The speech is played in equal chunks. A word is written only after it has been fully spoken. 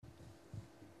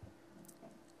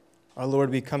Our Lord,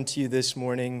 we come to you this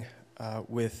morning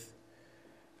with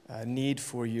a need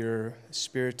for your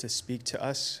Spirit to speak to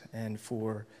us and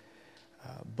for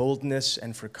boldness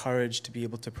and for courage to be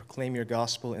able to proclaim your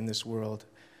gospel in this world.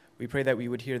 We pray that we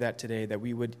would hear that today, that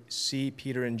we would see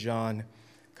Peter and John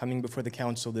coming before the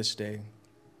council this day.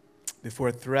 Before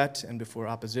threat and before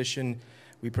opposition,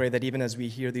 we pray that even as we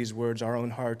hear these words, our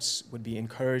own hearts would be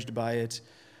encouraged by it.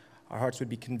 Our hearts would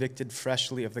be convicted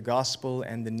freshly of the gospel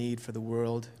and the need for the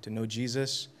world to know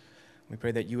Jesus. We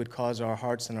pray that you would cause our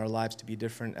hearts and our lives to be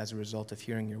different as a result of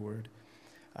hearing your word.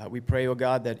 We pray, O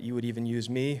God, that you would even use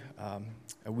me,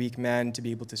 a weak man, to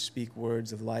be able to speak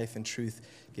words of life and truth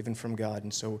given from God.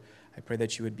 And so I pray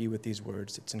that you would be with these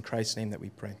words. It's in Christ's name that we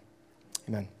pray.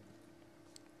 Amen.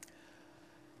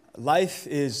 Life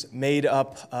is made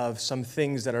up of some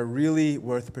things that are really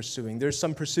worth pursuing. There's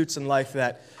some pursuits in life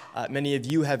that many of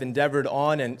you have endeavored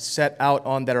on and set out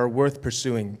on that are worth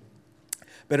pursuing.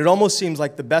 But it almost seems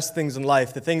like the best things in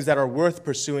life, the things that are worth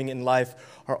pursuing in life,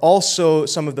 are also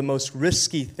some of the most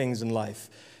risky things in life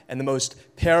and the most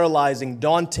paralyzing,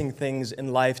 daunting things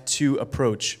in life to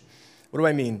approach. What do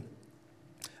I mean?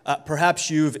 Perhaps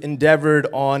you've endeavored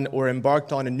on or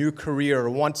embarked on a new career or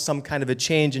want some kind of a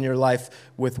change in your life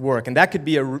with work. And that could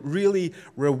be a really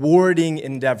rewarding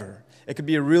endeavor. It could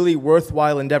be a really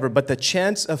worthwhile endeavor. But the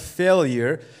chance of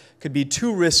failure could be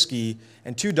too risky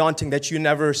and too daunting that you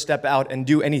never step out and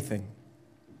do anything.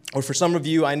 Or for some of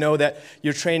you, I know that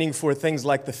you're training for things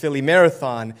like the Philly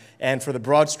Marathon and for the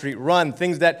Broad Street Run,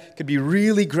 things that could be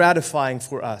really gratifying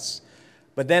for us.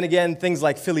 But then again, things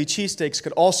like Philly cheesesteaks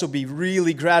could also be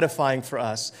really gratifying for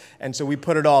us. And so we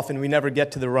put it off and we never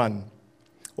get to the run.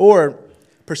 Or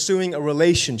pursuing a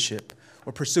relationship,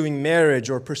 or pursuing marriage,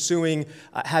 or pursuing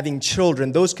having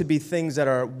children. Those could be things that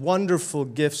are wonderful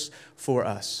gifts for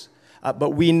us.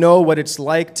 But we know what it's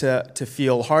like to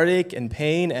feel heartache and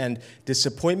pain and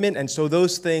disappointment. And so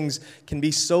those things can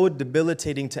be so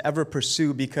debilitating to ever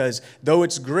pursue because though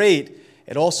it's great,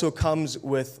 it also comes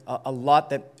with a lot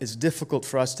that is difficult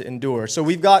for us to endure. So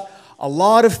we've got a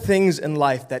lot of things in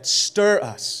life that stir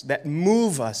us, that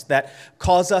move us, that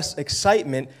cause us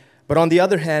excitement. But on the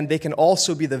other hand, they can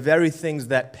also be the very things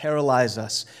that paralyze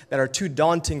us, that are too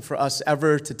daunting for us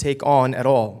ever to take on at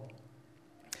all.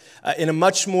 In a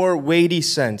much more weighty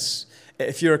sense,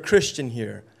 if you're a Christian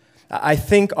here, I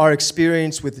think our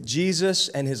experience with Jesus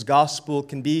and his gospel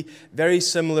can be very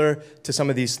similar to some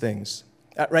of these things.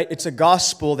 Right? It's a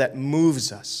gospel that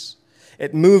moves us.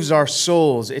 It moves our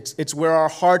souls. It's where our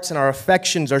hearts and our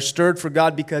affections are stirred for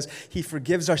God because he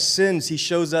forgives our sins. He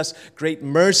shows us great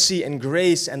mercy and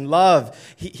grace and love.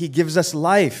 He gives us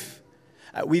life.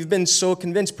 We've been so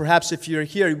convinced, perhaps if you're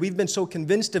here, we've been so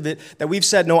convinced of it that we've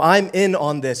said, no, I'm in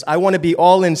on this. I want to be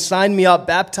all in. Sign me up,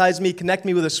 baptize me, connect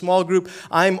me with a small group.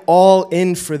 I'm all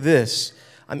in for this.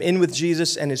 I'm in with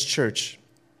Jesus and his church.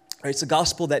 It's a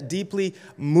gospel that deeply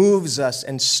moves us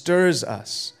and stirs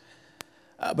us.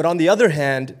 But on the other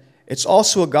hand, it's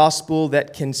also a gospel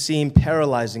that can seem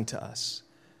paralyzing to us.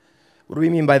 What do we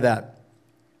mean by that?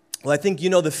 Well, I think you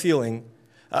know the feeling.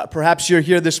 Perhaps you're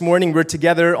here this morning. We're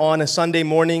together on a Sunday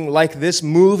morning like this,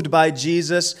 moved by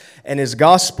Jesus and his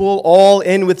gospel, all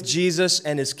in with Jesus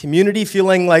and his community,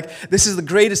 feeling like this is the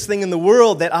greatest thing in the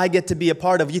world that I get to be a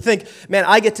part of. You think, man,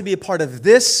 I get to be a part of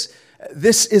this.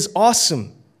 This is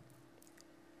awesome.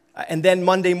 And then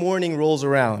Monday morning rolls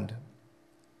around.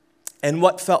 And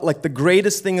what felt like the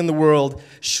greatest thing in the world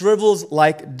shrivels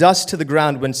like dust to the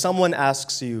ground when someone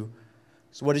asks you,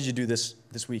 so what did you do this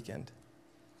weekend?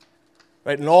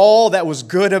 Right? And all that was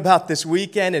good about this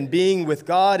weekend and being with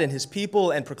God and his people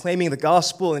and proclaiming the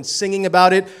gospel and singing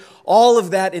about it, all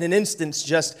of that in an instant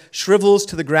just shrivels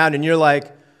to the ground. And you're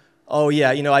like, oh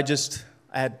yeah,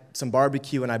 I had some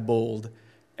barbecue and I bowled.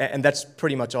 And that's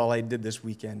pretty much all I did this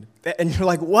weekend. And you're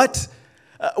like, what?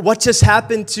 What just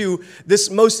happened to this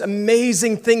most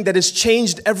amazing thing that has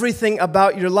changed everything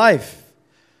about your life?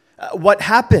 What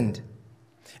happened?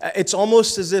 It's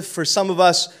almost as if for some of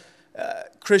us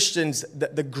Christians,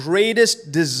 the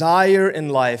greatest desire in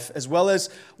life, as well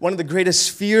as one of the greatest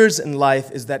fears in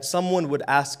life, is that someone would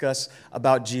ask us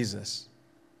about Jesus.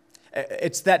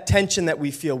 It's that tension that we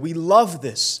feel. We love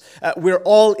this. We're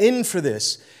all in for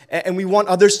this. And we want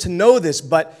others to know this,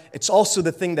 but it's also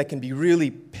the thing that can be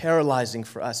really paralyzing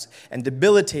for us and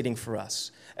debilitating for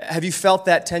us. Have you felt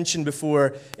that tension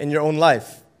before in your own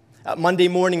life? Monday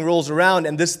morning rolls around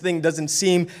and this thing doesn't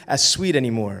seem as sweet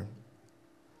anymore.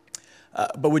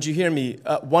 But would you hear me?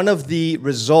 One of the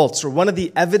results or one of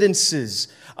the evidences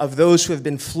of those who have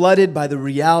been flooded by the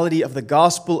reality of the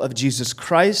gospel of Jesus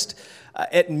Christ,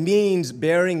 it means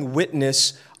bearing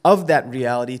witness of that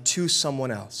reality to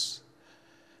someone else.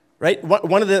 right?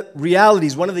 One of the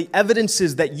realities, one of the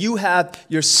evidences that you have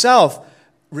yourself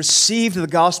received the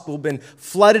gospel, been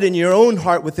flooded in your own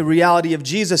heart with the reality of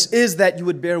Jesus, is that you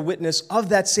would bear witness of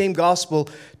that same gospel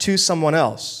to someone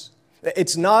else.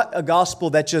 It's not a gospel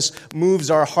that just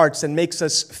moves our hearts and makes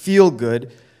us feel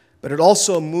good, but it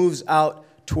also moves out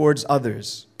towards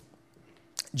others.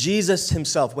 Jesus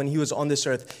himself, when he was on this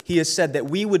earth, he has said that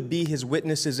we would be his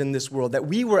witnesses in this world, that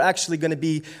we were actually going to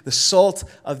be the salt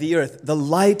of the earth, the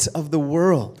light of the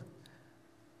world.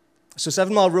 So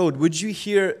 7 Mile Road, would you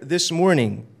hear this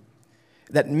morning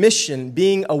that mission,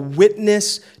 being a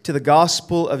witness to the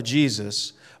gospel of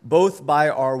Jesus, both by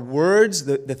our words,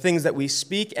 the things that we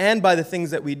speak, and by the things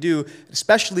that we do,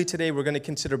 especially today we're going to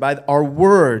consider by our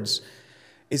words,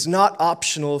 is not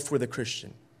optional for the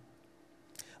Christian.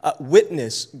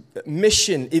 Witness,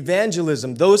 mission,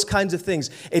 evangelism, those kinds of things.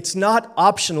 It's not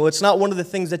optional. It's not one of the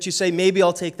things that you say, maybe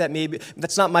I'll take that, maybe.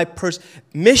 That's not my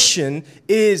Mission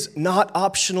is not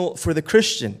optional for the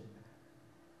Christian.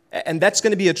 And that's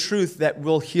going to be a truth that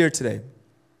we'll hear today.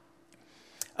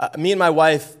 Me and my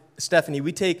wife, Stephanie,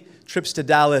 we take trips to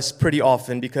Dallas pretty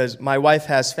often because my wife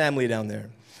has family down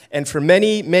there. And for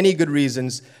many, many good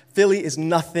reasons, Philly is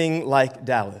nothing like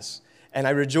Dallas. And I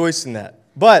rejoice in that.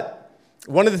 But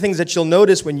one of the things that you'll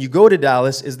notice when you go to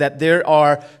Dallas is that there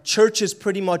are churches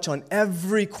pretty much on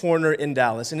every corner in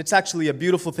Dallas, and it's actually a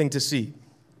beautiful thing to see.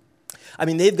 I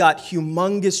mean, they've got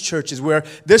humongous churches where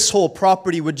this whole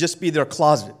property would just be their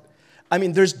closet. I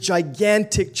mean, there's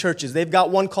gigantic churches. They've got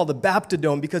one called the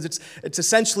Baptidome because it's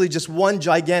essentially just one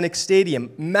gigantic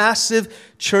stadium.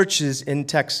 Massive churches in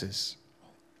Texas.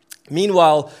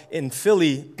 Meanwhile, in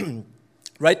Philly,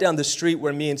 right down the street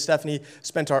where me and Stephanie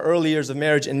spent our early years of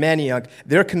marriage in Manioc,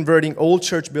 they're converting old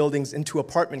church buildings into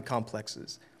apartment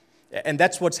complexes. And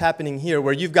that's what's happening here,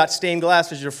 where you've got stained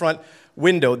glass as your front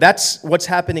window. That's what's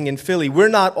happening in Philly. We're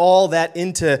not all that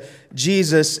into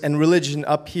Jesus and religion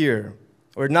up here,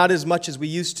 or not as much as we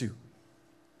used to.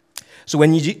 So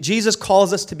when Jesus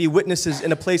calls us to be witnesses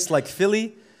in a place like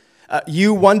Philly,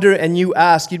 you wonder and you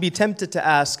ask, you'd be tempted to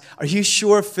ask, are you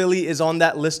sure Philly is on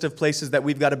that list of places that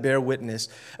we've got to bear witness?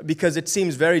 Because it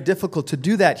seems very difficult to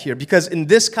do that here. Because in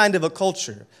this kind of a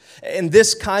culture, in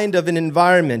this kind of an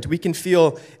environment, we can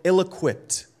feel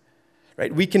ill-equipped,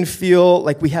 right? We can feel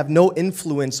like we have no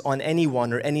influence on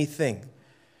anyone or anything.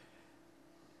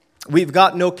 We've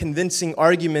got no convincing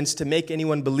arguments to make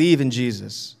anyone believe in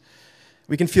Jesus.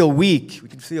 We can feel weak, we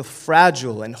can feel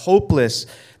fragile and hopeless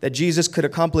that Jesus could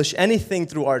accomplish anything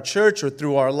through our church or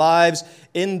through our lives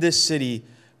in this city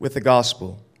with the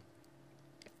gospel.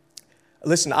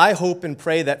 Listen, I hope and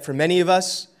pray that for many of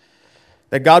us,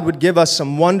 that God would give us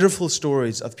some wonderful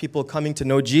stories of people coming to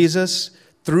know Jesus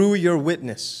through your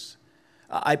witness.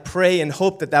 I pray and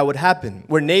hope that would happen,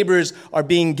 where neighbors are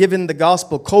being given the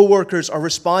gospel, co-workers are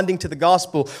responding to the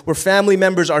gospel, where family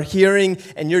members are hearing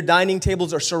and your dining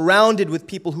tables are surrounded with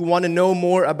people who want to know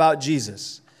more about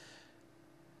Jesus.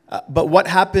 But what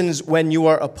happens when you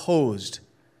are opposed?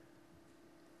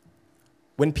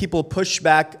 When people push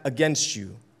back against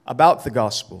you about the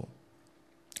gospel?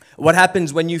 What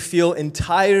happens when you feel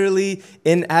entirely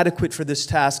inadequate for this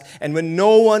task and when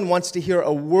no one wants to hear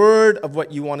a word of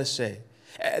what you want to say?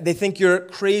 They think you're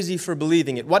crazy for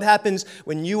believing it. What happens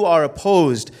when you are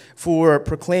opposed for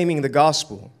proclaiming the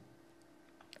gospel?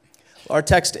 Our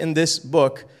text in this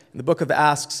book, in the book of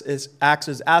Acts, is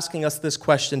asking us this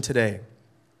question today.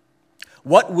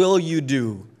 What will you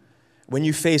do when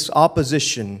you face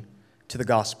opposition to the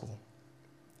gospel?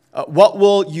 What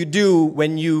will you do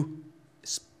when you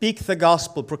speak the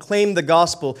gospel, proclaim the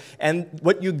gospel, and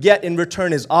what you get in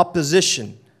return is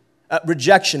opposition?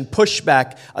 Rejection,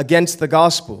 pushback against the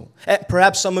gospel.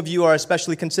 Perhaps some of you are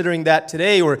especially considering that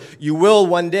today, or you will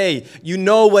one day. You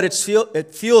know what it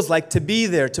feels like to be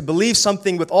there, to believe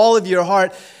something with all of your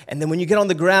heart, and then when you get on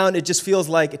the ground, it just feels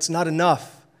like it's not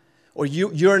enough, or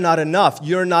you're not enough.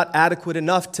 You're not adequate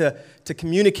enough to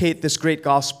communicate this great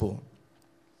gospel.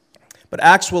 But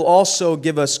Acts will also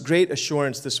give us great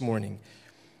assurance this morning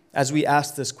as we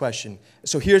ask this question.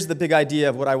 So here's the big idea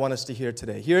of what I want us to hear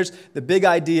today. Here's the big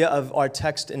idea of our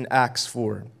text in Acts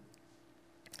 4.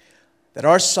 That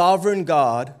our sovereign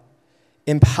God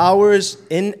empowers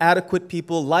inadequate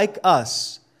people like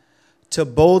us to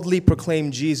boldly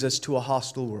proclaim Jesus to a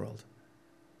hostile world.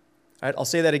 All right, I'll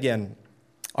say that again.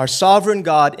 Our sovereign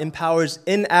God empowers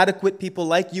inadequate people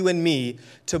like you and me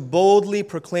to boldly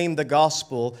proclaim the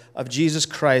gospel of Jesus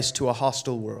Christ to a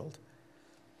hostile world.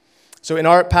 So in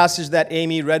our passage that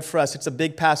Amy read for us, it's a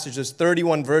big passage. There's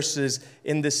 31 verses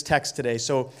in this text today.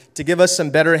 So to give us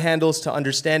some better handles to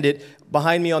understand it,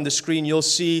 behind me on the screen, you'll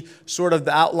see sort of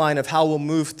the outline of how we'll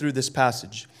move through this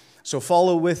passage. So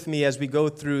follow with me as we go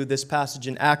through this passage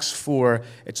in Acts 4.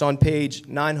 It's on page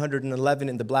 911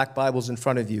 in the black Bibles in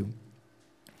front of you.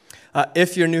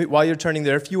 If you're new, while you're turning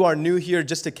there, if you are new here,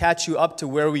 just to catch you up to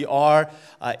where we are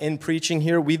in preaching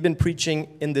here, we've been preaching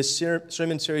in this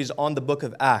sermon series on the book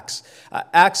of Acts.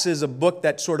 Acts is a book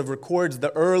that sort of records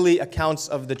the early accounts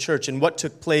of the church and what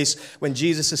took place when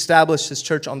Jesus established his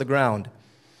church on the ground.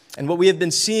 And what we have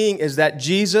been seeing is that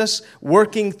Jesus,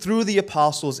 working through the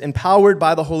apostles, empowered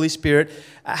by the Holy Spirit,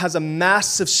 has a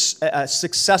massive,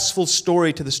 successful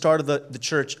story to the start of the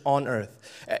church on earth.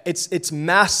 It's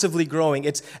massively growing.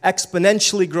 It's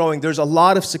exponentially growing. There's a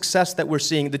lot of success that we're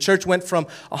seeing. The church went from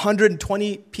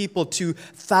 120 people to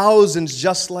thousands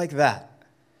just like that.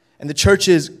 And the church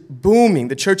is booming.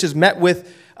 The church is met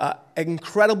with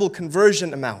incredible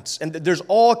conversion amounts. And there's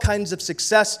all kinds of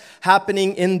success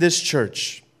happening in this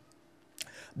church.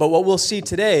 But what we'll see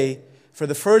today, for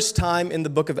the first time in the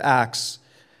book of Acts,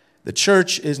 the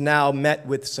church is now met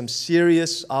with some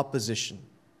serious opposition.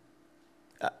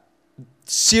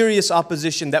 Serious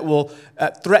opposition that will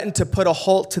threaten to put a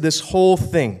halt to this whole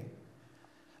thing.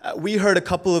 We heard a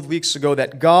couple of weeks ago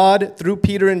that God, through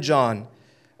Peter and John,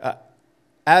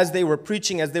 as they were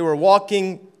preaching, as they were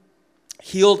walking,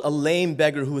 healed a lame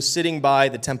beggar who was sitting by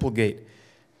the temple gate.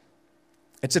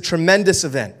 It's a tremendous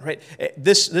event, right?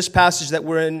 This passage that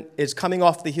we're in is coming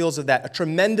off the heels of that. A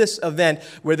tremendous event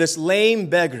where this lame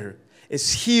beggar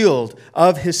is healed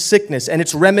of his sickness. And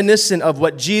it's reminiscent of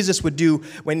what Jesus would do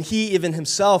when he even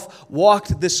himself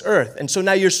walked this earth. And so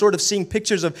now you're sort of seeing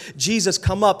pictures of Jesus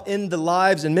come up in the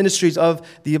lives and ministries of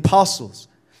the apostles.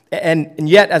 And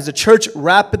yet, as the church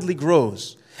rapidly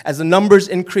grows, as the numbers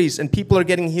increase and people are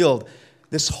getting healed,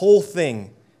 this whole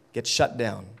thing gets shut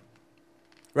down.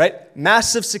 Right?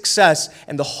 Massive success,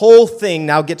 and the whole thing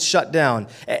now gets shut down.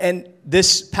 And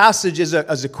this passage is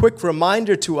a quick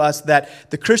reminder to us that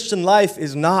the Christian life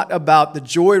is not about the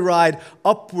joyride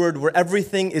upward where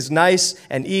everything is nice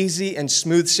and easy and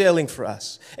smooth sailing for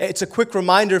us. It's a quick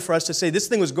reminder for us to say, this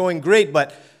thing was going great,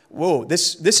 but whoa,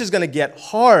 this is going to get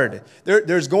hard.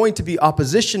 There's going to be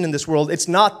opposition in this world. It's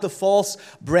not the false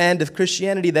brand of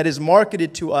Christianity that is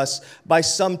marketed to us by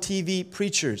some TV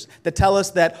preachers that tell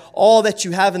us that all that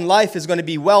you have in life is going to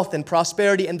be wealth and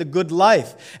prosperity and the good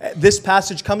life. This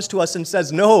passage comes to us and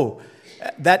says, no,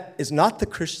 that is not the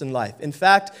Christian life. In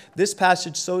fact, this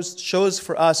passage shows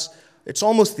for us it's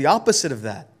almost the opposite of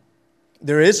that.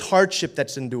 There is hardship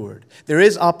that's endured. There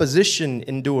is opposition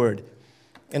endured.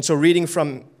 And so reading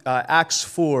from Acts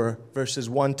 4, verses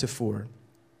 1 to 4.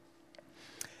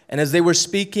 And as they were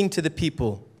speaking to the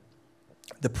people,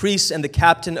 the priests and the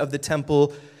captain of the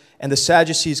temple and the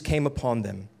Sadducees came upon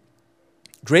them,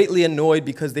 greatly annoyed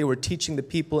because they were teaching the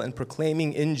people and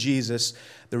proclaiming in Jesus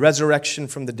the resurrection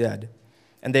from the dead.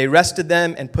 And they arrested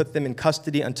them and put them in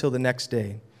custody until the next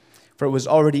day, for it was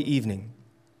already evening.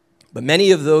 But many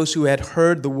of those who had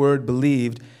heard the word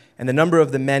believed, and the number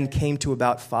of the men came to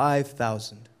about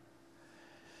 5,000.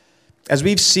 As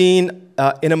we've seen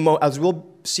as we'll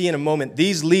see in a moment,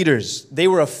 these leaders, they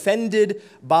were offended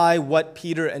by what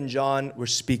Peter and John were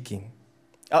speaking,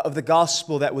 of the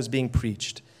gospel that was being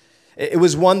preached. It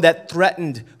was one that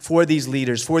threatened for these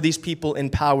leaders, for these people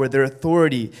in power, their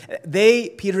authority. They,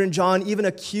 Peter and John, even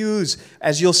accuse,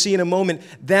 as you'll see in a moment,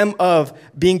 them of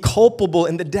being culpable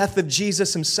in the death of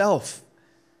Jesus himself.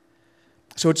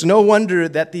 So it's no wonder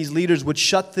that these leaders would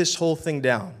shut this whole thing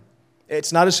down.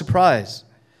 It's not a surprise.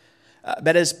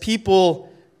 But as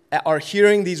people are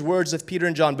hearing these words of Peter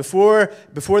and John, before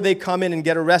they come in and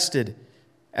get arrested,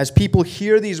 as people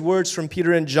hear these words from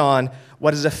Peter and John,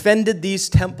 what has offended these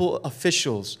temple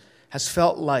officials has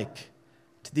felt like,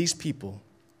 to these people,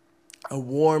 a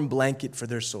warm blanket for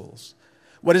their souls.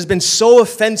 What has been so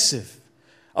offensive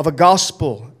of a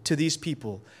gospel to these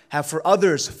people have for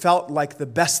others felt like the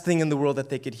best thing in the world that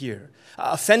they could hear.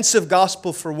 Offensive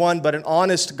gospel for one, but an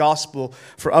honest gospel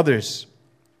for others.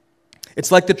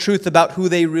 It's like the truth about who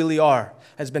they really are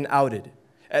has been outed.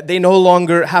 They no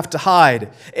longer have to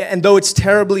hide. And though it's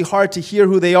terribly hard to hear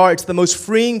who they are, it's the most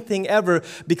freeing thing ever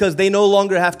because they no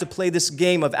longer have to play this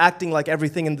game of acting like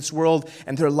everything in this world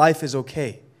and their life is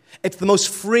okay. It's the most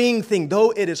freeing thing.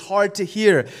 Though it is hard to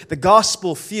hear, the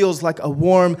gospel feels like a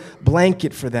warm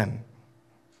blanket for them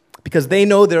because they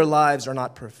know their lives are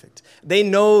not perfect. They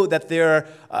know that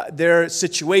their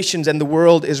situations and the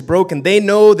world is broken. They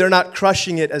know they're not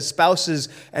crushing it as spouses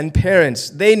and parents.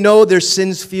 They know their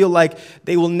sins feel like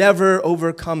they will never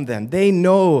overcome them. They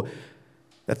know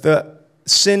that the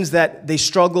sins that they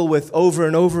struggle with over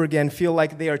and over again feel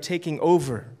like they are taking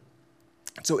over.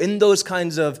 So in those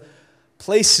kinds of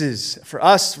places, for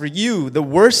us, for you, the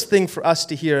worst thing for us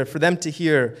to hear, for them to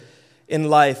hear, in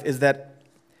life is that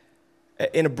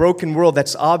in a broken world,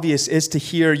 that's obvious, is to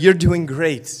hear, you're doing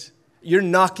great. You're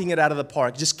knocking it out of the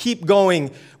park. Just keep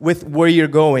going with where you're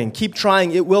going. Keep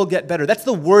trying. It will get better. That's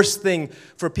the worst thing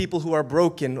for people who are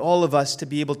broken, all of us, to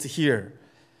be able to hear.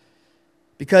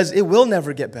 Because it will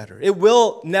never get better. We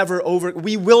will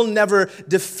never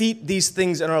defeat these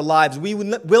things in our lives. We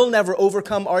will never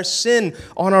overcome our sin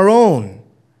on our own.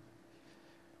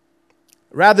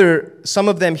 Rather, some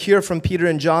of them hear from Peter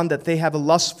and John that they have a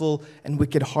lustful and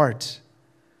wicked heart,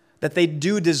 that they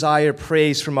do desire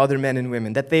praise from other men and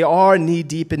women, that they are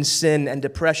knee-deep in sin and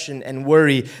depression and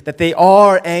worry, that they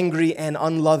are angry and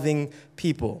unloving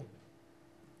people.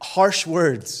 Harsh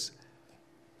words.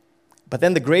 But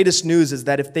then the greatest news is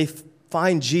that if they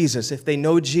find Jesus, if they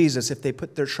know Jesus, if they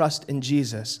put their trust in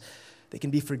Jesus, they can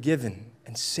be forgiven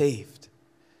and saved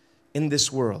in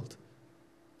this world.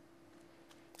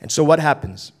 And so what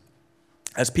happens?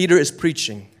 As Peter is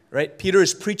preaching, right? Peter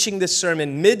is preaching this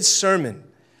sermon, mid-sermon.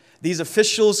 These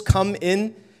officials come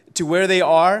in to where they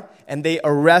are and they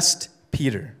arrest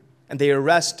Peter and they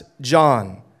arrest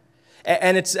John.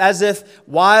 And it's as if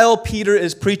while Peter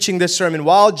is preaching this sermon,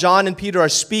 while John and Peter are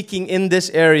speaking in this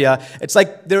area, it's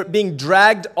like they're being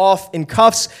dragged off in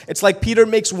cuffs. It's like Peter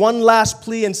makes one last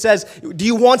plea and says, do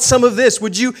you want some of this?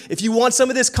 If you want some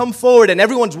of this, come forward. And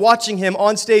everyone's watching him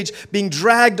on stage being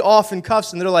dragged off in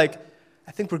cuffs. And they're like,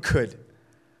 I think we're good.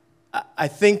 I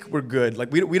think we're good.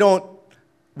 Like we don't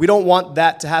want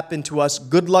that to happen to us.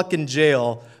 Good luck in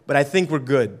jail, but I think we're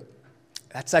good.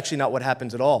 That's actually not what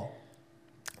happens at all.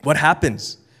 What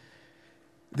happens?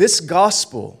 This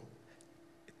gospel,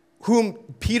 whom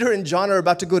Peter and John are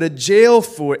about to go to jail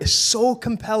for, is so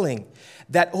compelling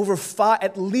that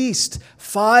at least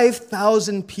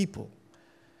 5,000 people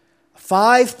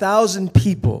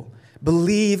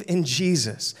believe in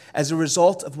Jesus as a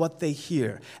result of what they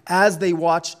hear as they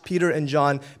watch Peter and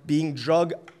John being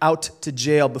dragged out to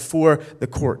jail before the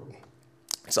court.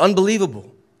 It's unbelievable.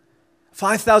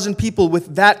 5,000 people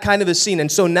with that kind of a scene. And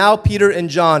so now Peter and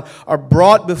John are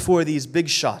brought before these big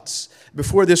shots,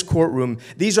 before this courtroom.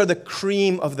 These are the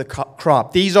cream of the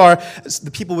crop. These are the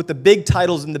people with the big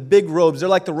titles and the big robes. They're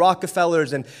like the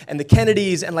Rockefellers and the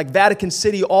Kennedys and like Vatican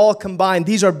City all combined.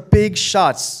 These are big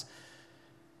shots.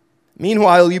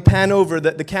 Meanwhile,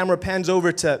 the camera pans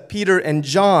over to Peter and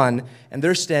John, and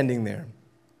they're standing there.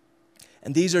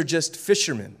 And these are just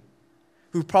fishermen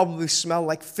who probably smell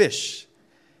like fish.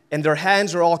 And their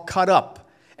hands are all cut up,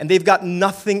 and they've got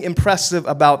nothing impressive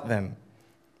about them.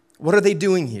 What are they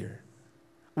doing here?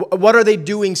 What are they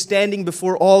doing standing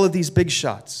before all of these big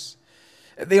shots?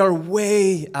 They are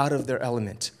way out of their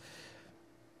element.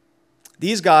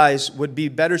 These guys would be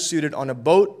better suited on a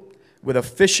boat with a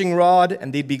fishing rod,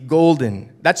 and they'd be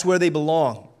golden. That's where they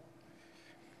belong.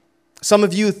 Some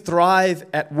of you thrive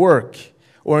at work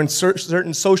or in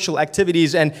certain social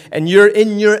activities, and you're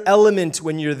in your element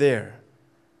when you're there.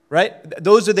 Right?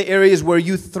 Those are the areas where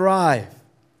you thrive.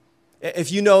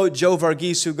 If you know Joe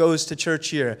Varghese, who goes to church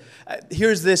here,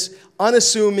 here's this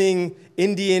unassuming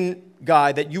Indian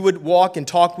guy that you would walk and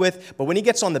talk with, but when he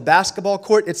gets on the basketball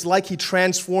court, it's like he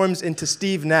transforms into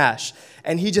Steve Nash,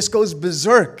 and he just goes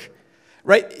berserk.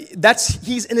 Right?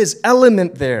 He's in his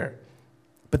element there.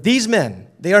 But these men,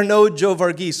 they are no Joe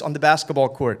Varghese on the basketball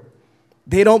court.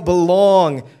 They don't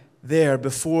belong there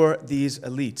before these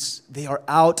elites. They are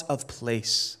out of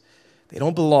place. They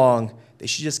don't belong. They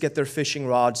should just get their fishing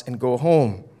rods and go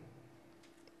home.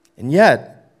 And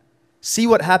yet, see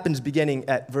what happens beginning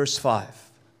at verse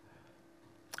 5.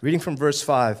 Reading from verse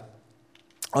 5.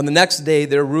 On the next day,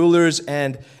 their rulers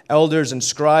and elders and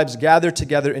scribes gathered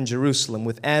together in Jerusalem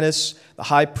with Annas, the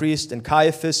high priest, and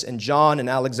Caiaphas, and John, and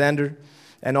Alexander,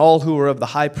 and all who were of the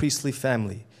high priestly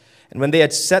family. And when they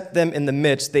had set them in the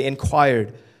midst, they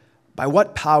inquired, by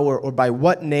what power or by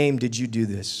what name did you do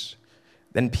this?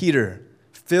 Then Peter,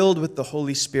 filled with the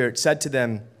Holy Spirit, said to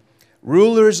them,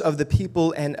 rulers of the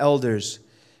people and elders,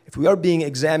 if we are being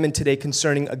examined today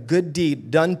concerning a good deed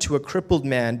done to a crippled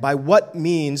man, by what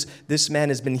means this man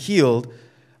has been healed,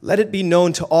 let it be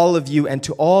known to all of you and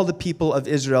to all the people of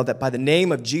Israel that by the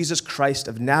name of Jesus Christ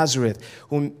of Nazareth,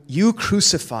 whom you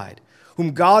crucified,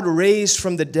 whom God raised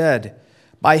from the dead,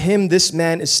 by him this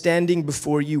man is standing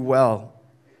before you well.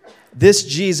 This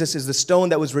Jesus is the stone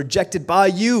that was rejected by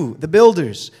you, the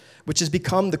builders, which has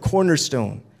become the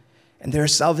cornerstone. And there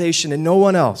is salvation in no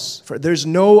one else, for there's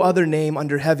no other name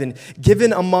under heaven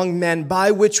given among men by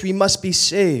which we must be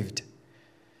saved.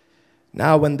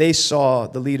 Now when they saw,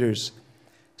 the leaders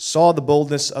saw the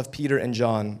boldness of Peter and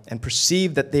John and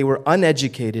perceived that they were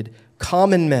uneducated,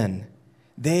 common men,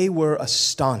 they were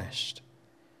astonished.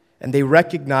 And they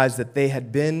recognized that they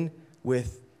had been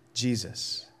with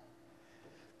Jesus.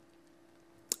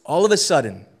 All of a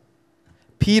sudden,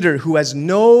 Peter, who has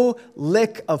no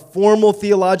lick of formal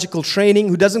theological training,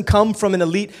 who doesn't come from an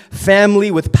elite family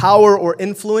with power or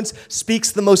influence,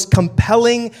 speaks the most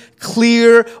compelling,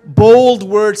 clear, bold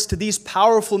words to these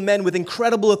powerful men with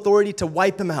incredible authority to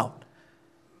wipe him out.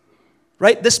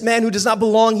 Right? This man who does not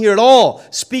belong here at all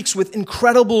speaks with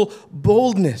incredible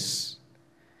boldness.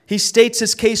 He states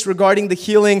his case regarding the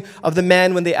healing of the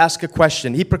man when they ask a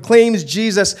question. He proclaims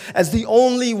Jesus as the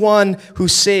only one who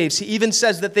saves. He even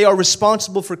says that they are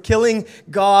responsible for killing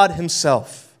God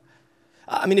himself.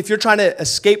 I mean, if you're trying to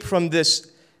escape from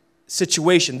this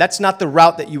situation, that's not the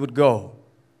route that you would go.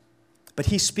 But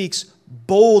he speaks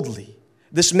boldly.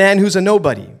 This man who's a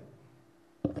nobody.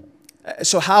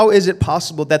 So how is it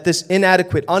possible that this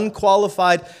inadequate,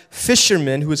 unqualified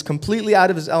fisherman who is completely out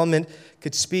of his element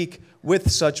could speak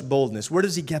with such boldness? Where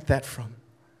does he get that from?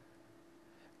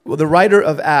 Well, the writer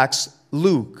of Acts,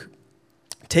 Luke,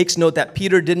 takes note that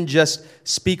Peter didn't just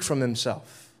speak from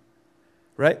himself,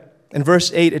 right? In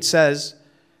verse 8, it says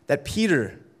that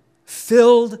Peter,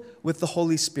 filled with the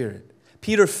Holy Spirit.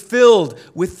 Peter filled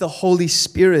with the Holy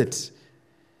Spirit.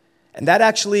 And that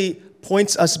actually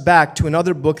points us back to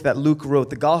another book that Luke wrote,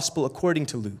 the Gospel according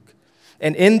to Luke.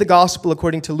 And in the Gospel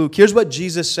according to Luke, here's what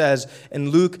Jesus says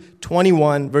in Luke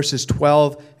 21, verses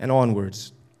 12 and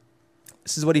onwards.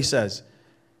 This is what he says.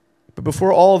 But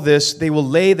before all this, they will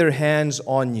lay their hands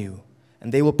on you,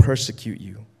 and they will persecute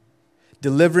you,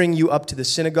 delivering you up to the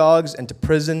synagogues and to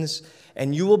prisons,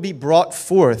 and you will be brought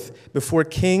forth before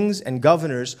kings and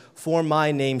governors for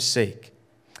my name's sake.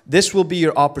 This will be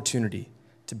your opportunity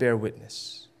to bear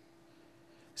witness.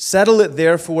 Settle it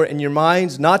therefore in your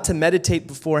minds not to meditate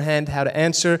beforehand how to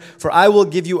answer, for I will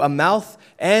give you a mouth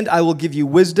and I will give you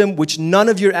wisdom which none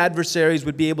of your adversaries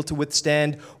would be able to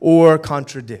withstand or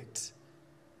contradict.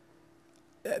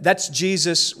 That's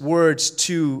Jesus' words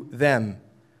to them,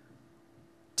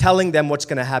 telling them what's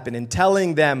going to happen and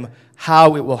telling them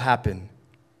how it will happen.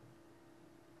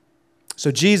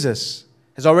 So Jesus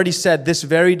has already said this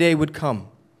very day would come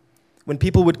when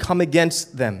people would come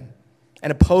against them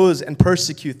and oppose and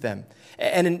persecute them.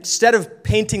 And instead of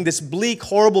painting this bleak,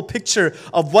 horrible picture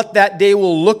of what that day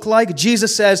will look like,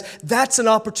 Jesus says, that's an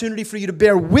opportunity for you to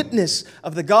bear witness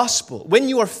of the gospel. When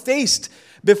you are faced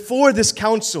before this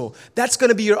council, that's going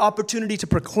to be your opportunity to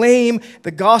proclaim the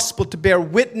gospel, to bear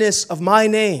witness of my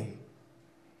name.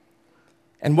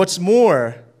 And what's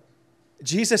more,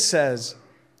 Jesus says,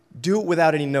 do it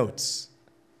without any notes.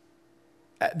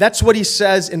 That's what he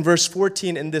says in verse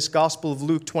 14 in this Gospel of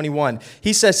Luke 21.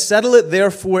 He says, settle it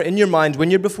therefore in your minds,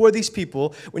 when you're before these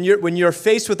people, when you're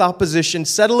faced with opposition,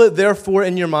 settle it therefore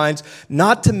in your minds,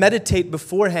 not to meditate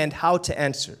beforehand how to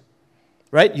answer.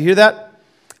 Right? You hear that?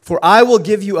 For I will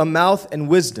give you a mouth and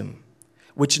wisdom,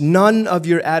 which none of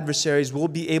your adversaries will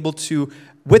be able to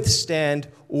withstand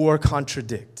or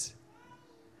contradict.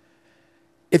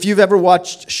 If you've ever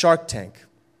watched Shark Tank,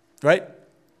 right?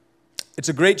 It's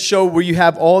a great show where you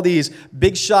have all these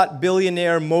big shot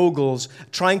billionaire moguls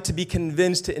trying to be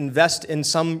convinced to invest in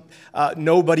some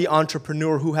nobody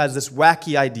entrepreneur who has this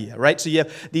wacky idea, right? So you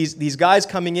have these guys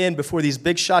coming in before these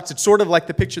big shots. It's sort of like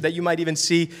the picture that you might even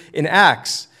see in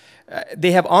Acts.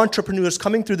 They have entrepreneurs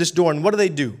coming through this door, and what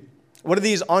do? What do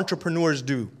these entrepreneurs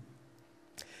do?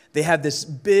 They have this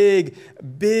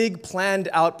big planned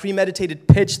out, premeditated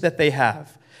pitch that they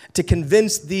have to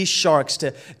convince these sharks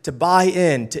to buy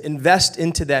in, to invest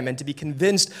into them, and to be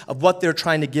convinced of what they're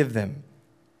trying to give them.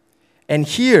 And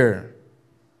here,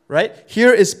 right,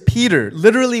 here is Peter,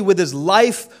 literally with his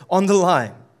life on the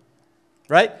line,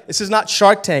 right? This is not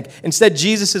Shark Tank. Instead,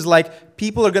 Jesus is like,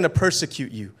 people are going to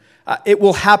persecute you. It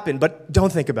will happen, but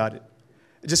don't think about it.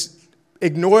 Just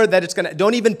ignore that it's going to,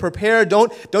 don't even prepare,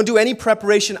 don't do any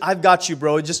preparation. I've got you,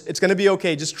 bro. It's going to be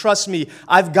okay. Just trust me.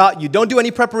 I've got you. Don't do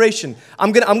any preparation.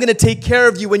 I'm going to take care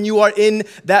of you when you are in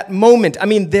that moment. I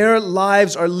mean, their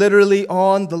lives are literally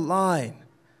on the line.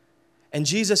 And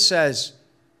Jesus says,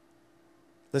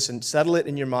 listen, settle it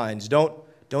in your minds. Don't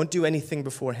do anything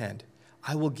beforehand.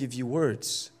 I will give you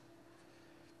words.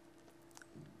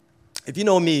 If you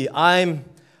know me,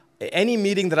 any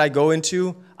meeting that I go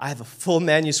into, I have a full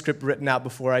manuscript written out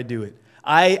before I do it.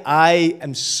 I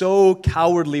am so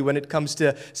cowardly when it comes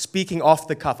to speaking off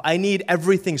the cuff. I need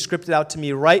everything scripted out to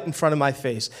me right in front of my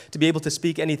face to be able to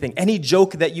speak anything. Any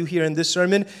joke that you hear in this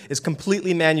sermon is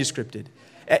completely manuscripted.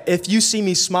 If you see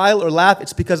me smile or laugh,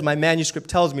 it's because my manuscript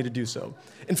tells me to do so.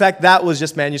 In fact, that was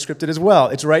just manuscripted as well.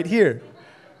 It's right here.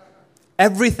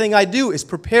 Everything I do is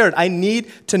prepared. I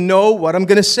need to know what I'm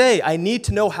going to say. I need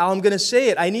to know how I'm going to say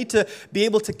it. I need to be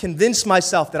able to convince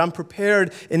myself that I'm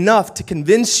prepared enough to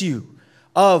convince you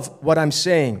of what I'm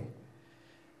saying.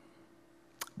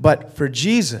 But for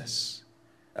Jesus,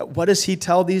 what does he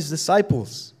tell these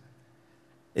disciples?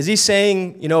 Is he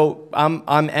saying,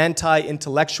 I'm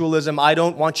anti-intellectualism. I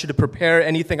don't want you to prepare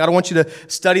anything. I don't want you to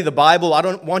study the Bible. I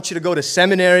don't want you to go to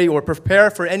seminary or prepare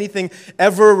for anything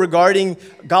ever regarding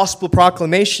gospel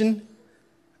proclamation?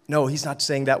 No, he's not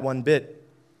saying that one bit.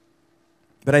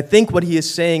 But I think what he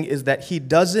is saying is that he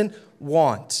doesn't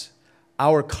want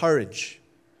our courage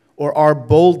or our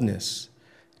boldness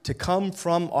to come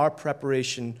from our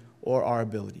preparation or our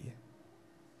ability.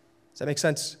 Does that make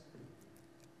sense?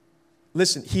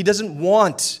 Listen, he doesn't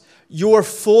want your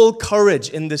full courage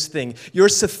in this thing, your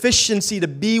sufficiency to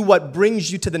be what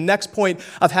brings you to the next point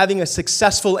of having a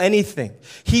successful anything.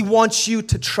 He wants you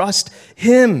to trust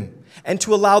him and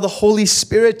to allow the Holy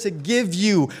Spirit to give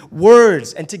you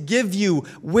words and to give you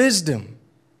wisdom.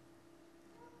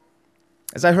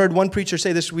 As I heard one preacher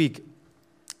say this week,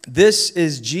 this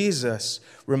is Jesus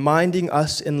reminding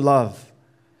us in love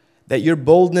that your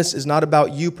boldness is not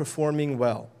about you performing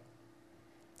well.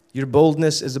 Your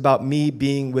boldness is about me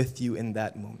being with you in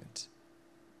that moment.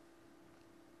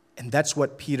 And that's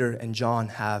what Peter and John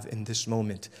have in this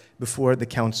moment before the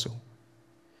council.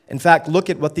 In fact, look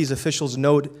at what these officials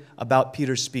note about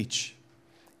Peter's speech.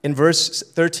 In verse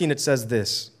 13, it says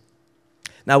this: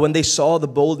 "Now when they saw the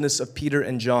boldness of Peter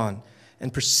and John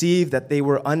and perceived that they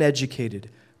were uneducated,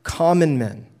 common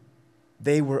men,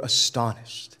 they were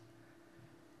astonished.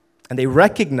 And they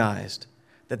recognized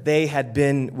that they had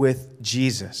been with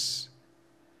Jesus."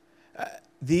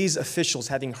 These officials,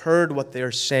 having heard what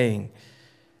they're saying,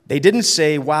 they didn't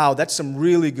say, "Wow, that's some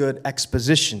really good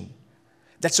exposition.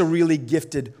 That's a really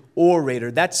gifted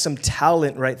orator. That's some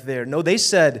talent right there." No, they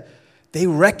said, they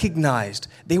recognized,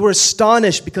 they were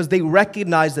astonished because they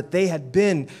recognized that they had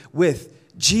been with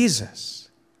Jesus.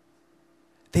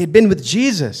 They had been with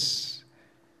Jesus.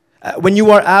 When you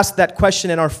are asked that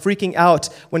question and are freaking out,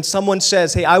 when someone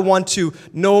says, "Hey, I want to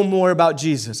know more about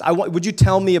Jesus. Would you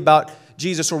tell me about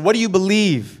Jesus?" Or "What do you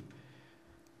believe?"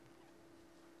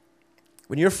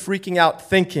 When you're freaking out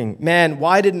thinking, "Man,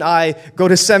 why didn't I go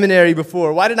to seminary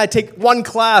before? Why didn't I take one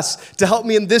class to help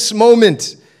me in this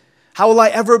moment? How will I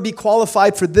ever be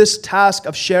qualified for this task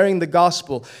of sharing the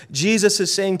gospel?" Jesus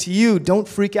is saying to you, don't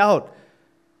freak out.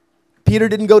 Peter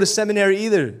didn't go to seminary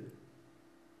either.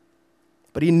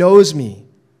 But he knows me,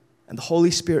 and the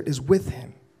Holy Spirit is with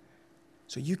him.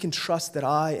 So you can trust that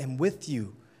I am with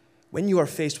you when you are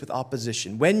faced with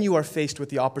opposition, when you are faced with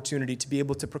the opportunity to be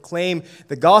able to proclaim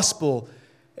the gospel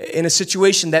in a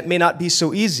situation that may not be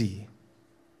so easy.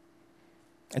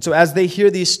 And so as they hear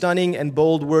these stunning and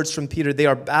bold words from Peter, they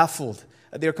are baffled.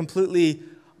 They are completely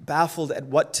baffled at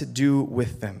what to do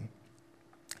with them.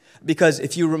 Because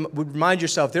if you would remind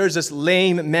yourself, there's this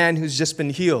lame man who's just been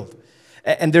healed.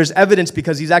 And there's evidence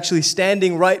because he's actually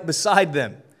standing right beside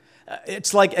them.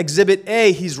 It's like Exhibit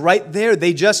A. He's right there.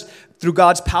 They just, through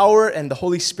God's power and the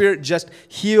Holy Spirit, just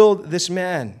healed this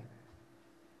man.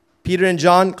 Peter and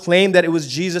John claim that it was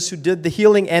Jesus who did the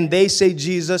healing, and they say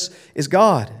Jesus is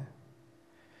God.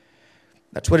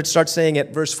 That's what it starts saying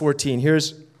at verse 14.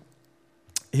 Here's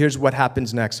what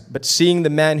happens next. "But seeing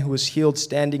the man who was healed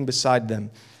standing beside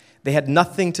them, they had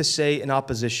nothing to say in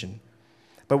opposition.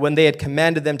 But when they had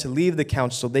commanded them to leave the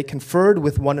council, they conferred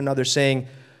with one another, saying,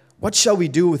 'What shall we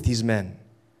do with these men?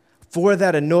 For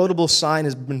that a notable sign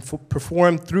has been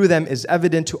performed through them is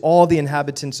evident to all the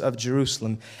inhabitants of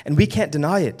Jerusalem, and we can't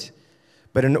deny it.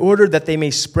 But in order that they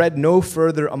may spread no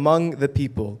further among the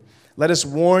people, let us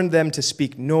warn them to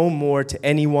speak no more to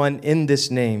anyone in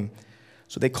this name.'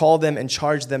 So they called them and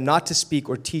charged them not to speak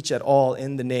or teach at all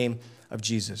in the name of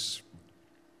Jesus."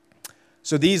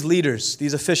 So these leaders,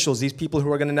 these officials, these people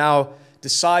who are going to now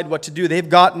decide what to do, they've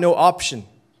got no option.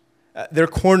 They're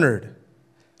cornered.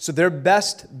 So their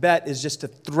best bet is just to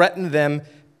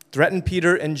threaten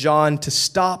Peter and John to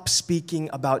stop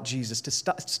speaking about Jesus, to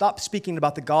stop speaking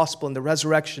about the gospel and the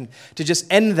resurrection, to just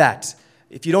end that.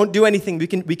 If you don't do anything, we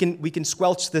can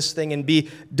squelch this thing and be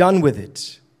done with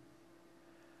it.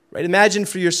 Right? Imagine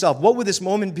for yourself, what would this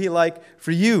moment be like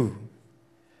for you?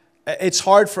 It's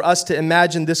hard for us to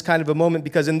imagine this kind of a moment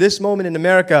because in this moment in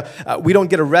America, we don't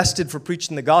get arrested for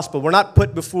preaching the gospel. We're not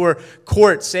put before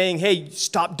court saying, "Hey,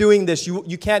 stop doing this.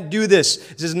 You can't do this.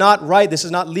 This is not right. This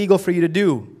is not legal for you to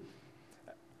do."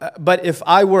 But if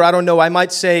I were, I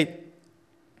might say,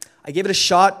 I gave it a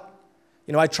shot.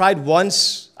 I tried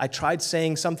once. I tried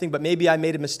saying something, but maybe I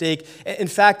made a mistake. In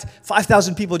fact,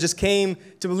 5,000 people just came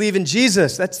to believe in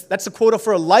Jesus. That's a quota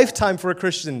for a lifetime for a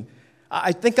Christian.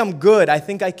 I think I'm good. I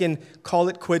think I can call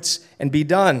it quits and be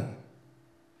done.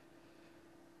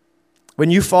 When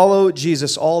you follow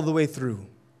Jesus all the way through,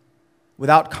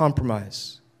 without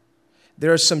compromise,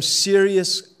 there are some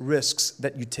serious risks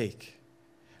that you take.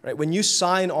 Right? When you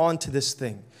sign on to this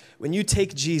thing, when you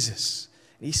take Jesus,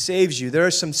 He saves you, there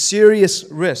are some serious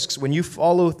risks when you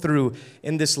follow through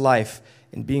in this life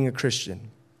in being a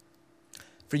Christian.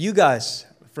 For you guys,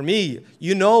 for me,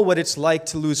 you know what it's like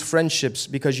to lose friendships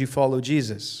because you follow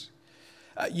Jesus.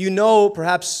 You know,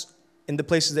 perhaps in the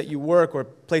places that you work or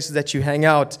places that you hang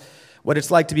out, what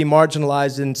it's like to be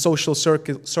marginalized in social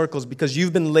circles because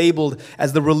you've been labeled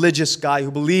as the religious guy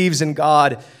who believes in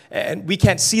God. And we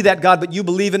can't see that God, but you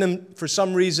believe in Him for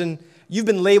some reason. You've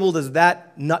been labeled as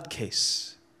that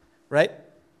nutcase, right?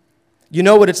 You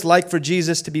know what it's like for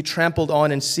Jesus to be trampled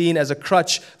on and seen as a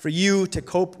crutch for you to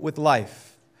cope with life.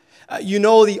 You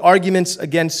know the arguments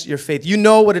against your faith. You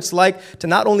know what it's like to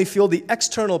not only feel the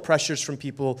external pressures from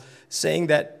people saying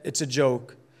that it's a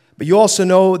joke, but you also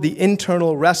know the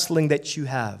internal wrestling that you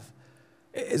have.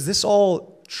 Is this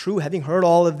all true? Having heard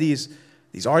all of these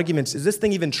arguments, is this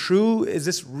thing even true? Is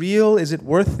this real? Is it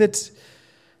worth it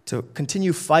to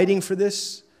continue fighting for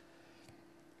this?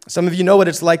 Some of you know what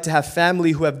it's like to have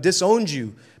family who have disowned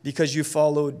you because you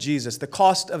followed Jesus. The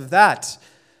cost of that,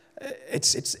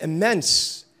 it's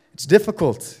immense. It's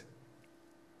difficult.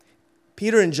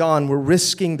 Peter and John were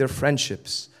risking their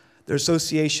friendships, their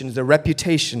associations, their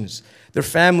reputations, their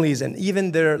families, and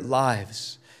even their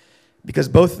lives, because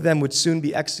both of them would soon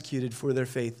be executed for their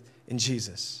faith in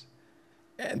Jesus.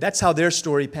 And that's how their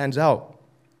story pans out.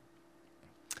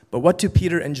 But what do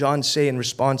Peter and John say in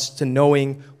response to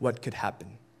knowing what could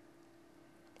happen?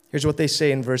 Here's what they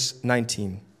say in verse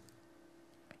 19.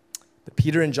 But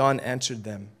Peter and John answered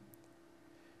them,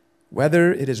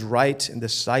 "Whether it is right in the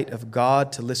sight of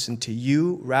God to listen to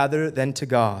you rather than to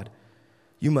God,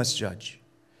 you must judge.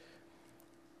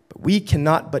 But we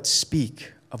cannot but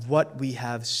speak of what we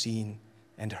have seen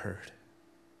and heard."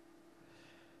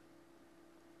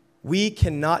 We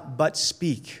cannot but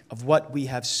speak of what we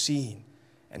have seen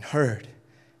and heard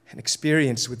and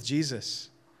experienced with Jesus.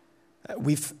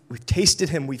 We've tasted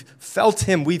Him, we've felt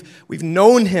Him, we've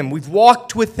known Him, we've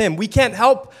walked with Him. We can't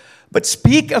help but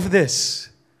speak of this.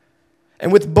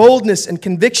 And with boldness and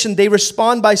conviction, they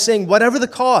respond by saying, whatever the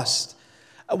cost,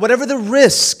 whatever the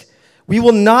risk, we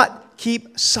will not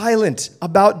keep silent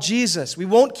about Jesus. We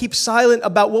won't keep silent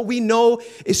about what we know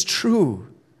is true.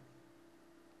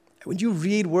 When you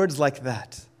read words like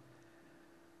that,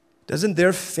 doesn't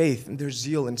their faith and their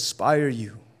zeal inspire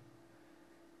you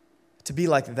to be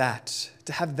like that,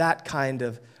 to have that kind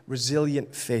of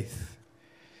resilient faith?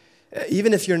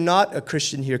 Even if you're not a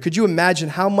Christian here, could you imagine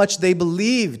how much they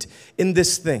believed in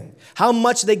this thing? How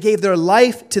much they gave their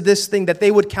life to this thing, that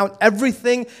they would count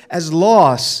everything as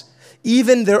loss,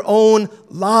 even their own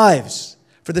lives,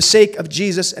 for the sake of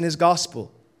Jesus and His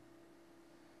gospel?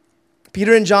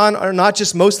 Peter and John are not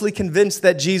just mostly convinced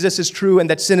that Jesus is true and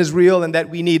that sin is real and that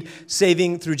we need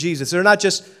saving through Jesus. They're not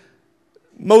just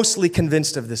mostly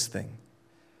convinced of this thing.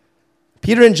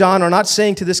 Peter and John are not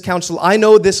saying to this council, I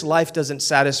know this life doesn't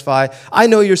satisfy. I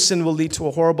know your sin will lead to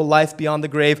a horrible life beyond the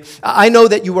grave. I know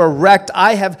that you are wrecked.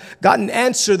 I have got an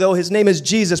answer, though. His name is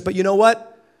Jesus. But you know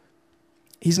what?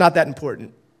 He's not that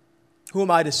important. Who am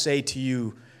I to say to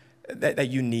you that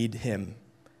you need Him?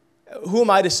 Who am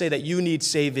I to say that you need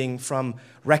saving from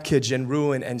wreckage and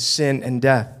ruin and sin and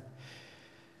death?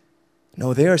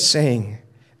 No, they are saying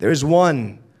there is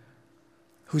one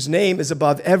whose name is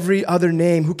above every other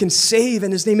name, who can save,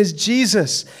 and His name is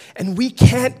Jesus. And we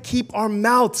can't keep our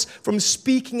mouths from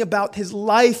speaking about His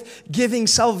life-giving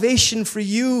salvation for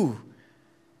you.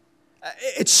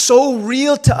 It's so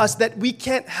real to us that we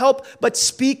can't help but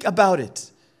speak about it.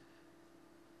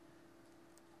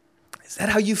 Is that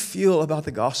how you feel about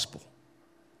the gospel?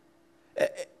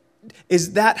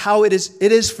 Is that how it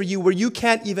is for you, where you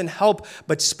can't even help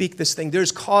but speak this thing?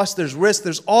 There's cost, there's risk,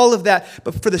 there's all of that,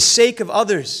 but for the sake of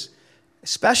others,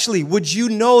 especially, would you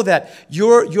know that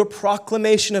your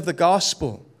proclamation of the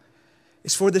gospel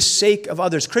is for the sake of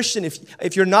others? Christian,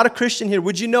 if you're not a Christian here,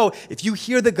 would you know if you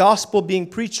hear the gospel being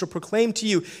preached or proclaimed to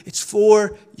you, it's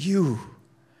for you.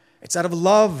 It's out of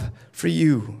love for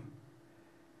you.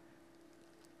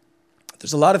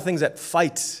 There's a lot of things that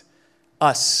fight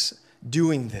us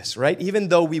doing this, right? Even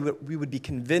though we would be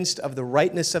convinced of the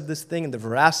rightness of this thing and the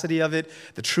veracity of it,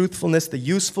 the truthfulness, the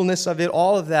usefulness of it,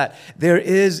 all of that, there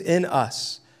is in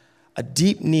us a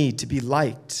deep need to be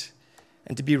liked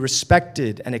and to be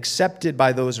respected and accepted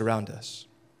by those around us.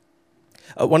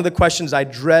 One of the questions I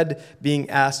dread being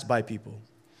asked by people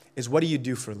is, what do you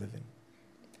do for a living?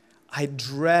 I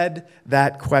dread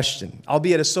that question. I'll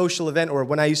be at a social event or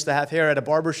when I used to have hair at a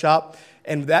barber shop,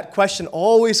 and that question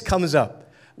always comes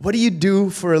up. What do you do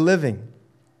for a living?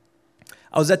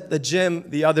 I was at the gym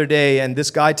the other day, and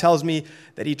this guy tells me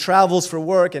that he travels for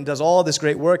work and does all this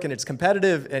great work, and it's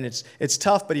competitive, and it's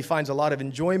tough, but he finds a lot of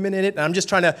enjoyment in it. And I'm just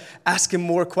trying to ask him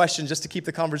more questions just to keep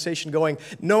the conversation going,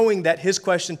 knowing that his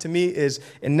question to me is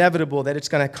inevitable, that it's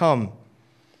going to come.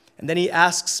 And then he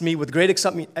asks me with great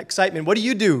excitement, "What do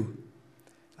you do?"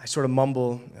 I sort of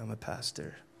mumble, "I'm a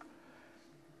pastor."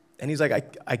 And he's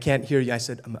like, I can't hear you. I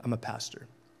said, I'm a pastor.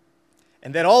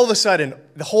 And then all of a sudden,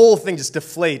 the whole thing just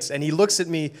deflates, and he looks at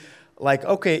me like,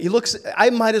 okay, I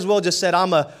might as well just said,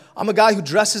 I'm a guy who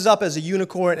dresses up as a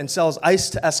unicorn and sells ice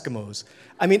to Eskimos.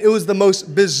 I mean, it was the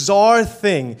most bizarre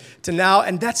thing to now,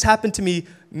 and that's happened to me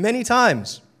many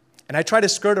times. And I try to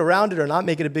skirt around it or not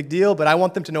make it a big deal, but I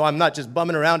want them to know I'm not just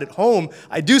bumming around at home.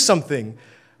 I do something.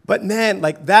 But man,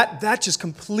 like that just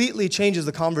completely changes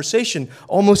the conversation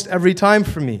almost every time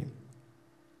for me.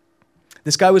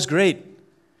 This guy was great.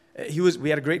 We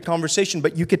had a great conversation,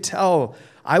 but you could tell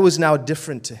I was now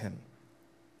different to him.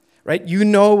 Right? You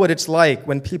know what it's like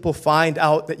when people find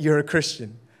out that you're a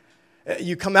Christian.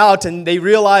 You come out and they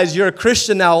realize you're a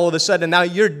Christian now all of a sudden, and now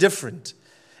you're different.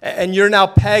 And you're now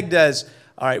pegged as,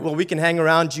 all right, well, we can hang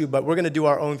around you, but we're going to do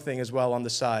our own thing as well on the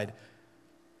side.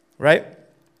 Right?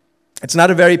 It's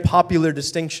not a very popular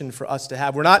distinction for us to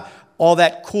have. We're not all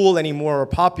that cool anymore or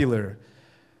popular.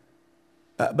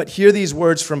 But hear these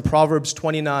words from Proverbs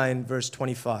 29, verse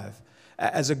 25,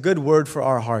 as a good word for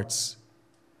our hearts.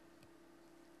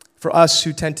 For us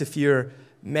who tend to fear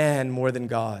man more than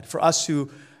God. For us who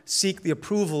seek the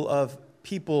approval of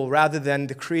people rather than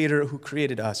the Creator who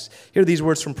created us. Hear these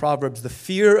words from Proverbs. The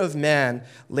fear of man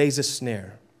lays a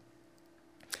snare,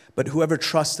 but whoever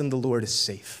trusts in the Lord is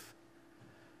safe.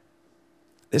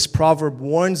 This proverb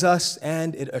warns us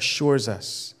and it assures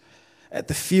us. At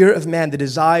the fear of man, the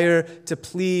desire to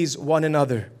please one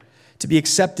another, to be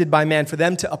accepted by man, for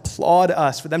them to applaud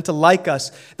us, for them to like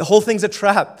us. The whole thing's a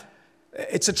trap.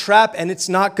 It's a trap and it's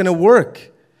not going to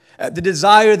work. The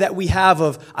desire that we have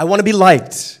of, I want to be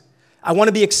liked. I want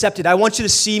to be accepted. I want you to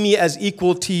see me as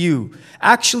equal to you,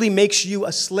 actually makes you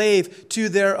a slave to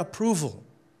their approval.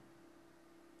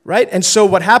 Right? And so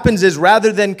what happens is,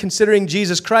 rather than considering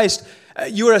Jesus Christ,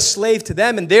 you are a slave to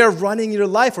them and they're running your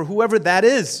life, or whoever that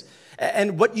is.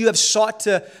 And what you have sought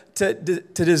to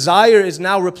desire is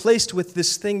now replaced with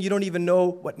this thing you don't even know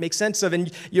what makes sense of.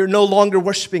 And you're no longer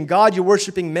worshiping God, you're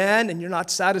worshiping man, and you're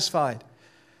not satisfied.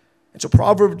 And so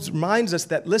Proverbs reminds us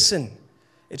that, listen,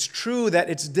 it's true that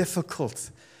it's difficult.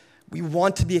 We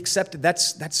want to be accepted.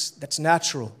 That's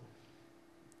natural.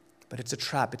 But it's a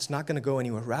trap. It's not going to go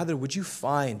anywhere. Rather, would you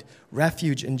find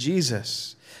refuge in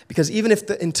Jesus? Because even if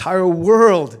the entire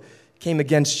world came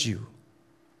against you,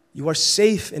 you are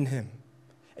safe in him,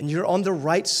 and you're on the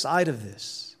right side of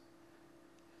this.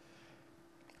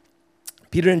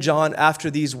 Peter and John,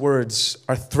 after these words,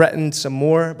 are threatened some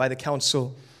more by the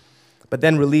council, but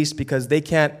then released because they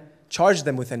can't charge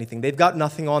them with anything. They've got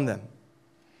nothing on them.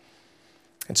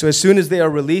 And so as soon as they are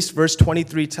released, verse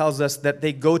 23 tells us that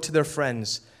they go to their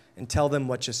friends and tell them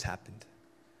what just happened.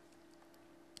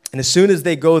 And as soon as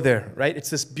they go there, right, it's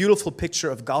this beautiful picture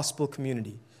of gospel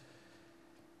community.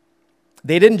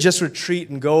 They didn't just retreat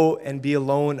and go and be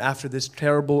alone after this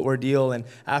terrible ordeal and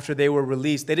after they were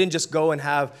released. They didn't just go and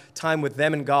have time with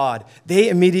them and God. They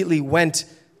immediately went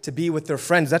to be with their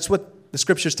friends. That's what the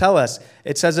scriptures tell us.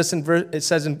 It says in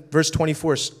verse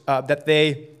 24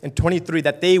 in 23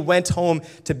 that they went home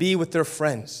to be with their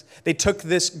friends. They took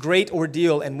this great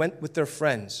ordeal and went with their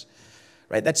friends.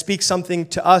 Right? That speaks something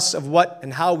to us of what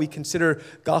and how we consider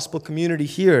gospel community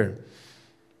here.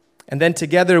 And then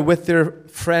together with their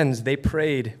friends, they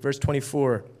prayed, verse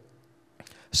 24,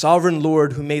 Sovereign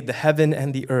Lord, who made the heaven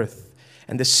and the earth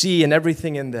and the sea and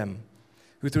everything in them,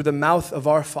 who through the mouth of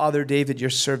our father David, your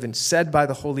servant, said by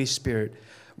the Holy Spirit,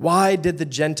 why did the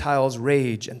Gentiles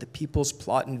rage and the peoples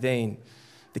plot in vain?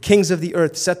 The kings of the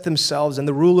earth set themselves, and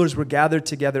the rulers were gathered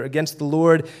together against the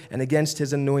Lord and against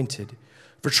his anointed.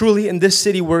 For truly in this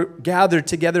city were gathered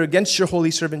together against your holy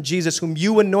servant Jesus, whom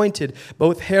you anointed,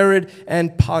 both Herod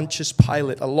and Pontius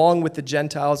Pilate, along with the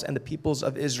Gentiles and the peoples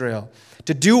of Israel,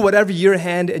 to do whatever your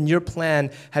hand and your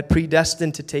plan had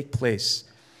predestined to take place.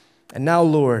 And now,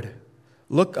 Lord,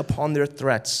 look upon their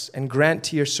threats and grant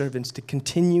to your servants to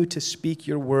continue to speak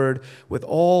your word with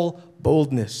all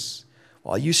boldness,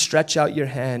 while you stretch out your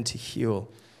hand to heal,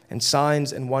 and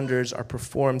signs and wonders are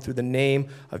performed through the name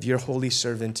of your holy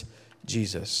servant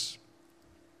Jesus.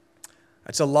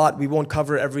 That's a lot. We won't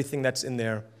cover everything that's in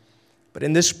there. But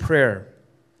in this prayer,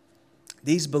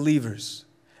 these believers,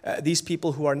 These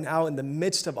people who are now in the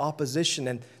midst of opposition,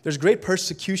 and there's great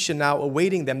persecution now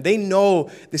awaiting them. They know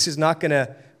this is not going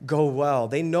to go well.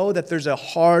 They know that there's a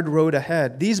hard road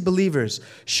ahead. These believers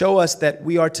show us that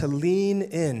we are to lean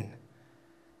in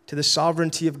to the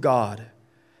sovereignty of God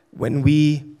when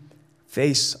we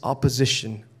face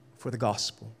opposition for the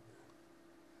gospel.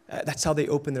 That's how they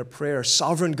open their prayer.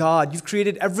 Sovereign God, you've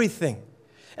created everything.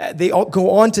 They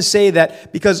go on to say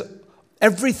that because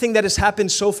everything that has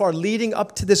happened so far leading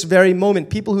up to this very moment,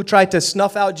 people who tried to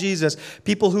snuff out Jesus,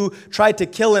 people who tried to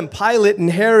kill him, Pilate and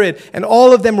Herod, and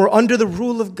all of them were under the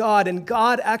rule of God, and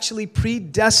God actually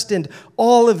predestined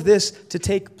all of this to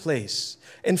take place.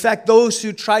 In fact, those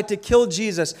who tried to kill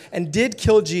Jesus and did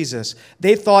kill Jesus,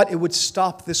 they thought it would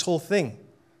stop this whole thing.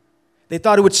 They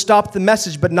thought it would stop the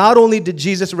message, but not only did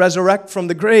Jesus resurrect from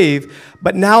the grave,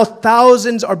 but now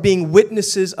thousands are being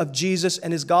witnesses of Jesus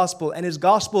and his gospel, and his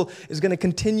gospel is going to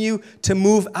continue to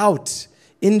move out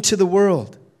into the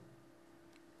world.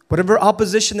 Whatever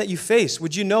opposition that you face,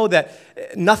 would you know that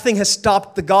nothing has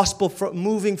stopped the gospel from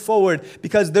moving forward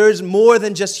because there's more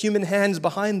than just human hands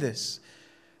behind this.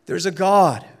 There's a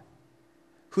God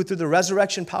who through the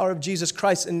resurrection power of Jesus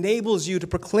Christ enables you to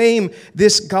proclaim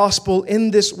this gospel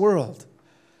in this world.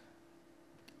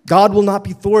 God will not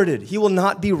be thwarted. He will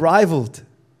not be rivaled.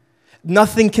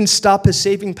 Nothing can stop his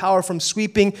saving power from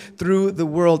sweeping through the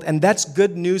world. And that's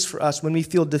good news for us when we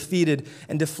feel defeated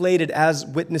and deflated as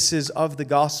witnesses of the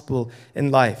gospel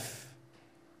in life.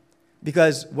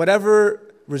 Because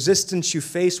whatever resistance you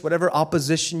face, whatever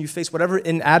opposition you face, whatever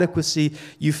inadequacy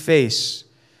you face,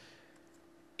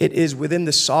 it is within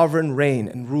the sovereign reign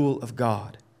and rule of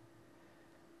God.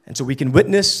 And so we can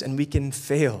witness and we can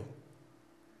fail.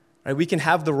 Right? We can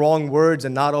have the wrong words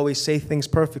and not always say things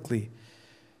perfectly.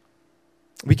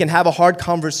 We can have a hard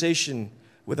conversation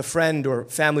with a friend or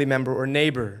family member or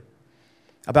neighbor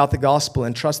about the gospel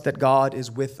and trust that God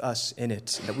is with us in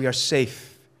it, that we are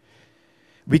safe.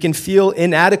 We can feel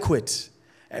inadequate.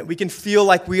 And we can feel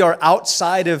like we are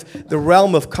outside of the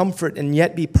realm of comfort and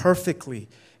yet be perfectly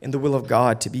in the will of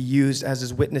God to be used as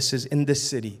his witnesses in this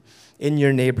city, in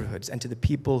your neighborhoods, and to the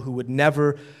people who would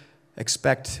never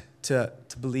expect to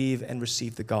believe and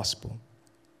receive the gospel.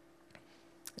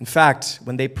 In fact,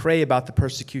 when they pray about the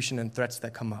persecution and threats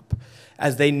that come up,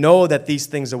 as they know that these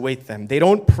things await them, they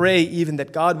don't pray even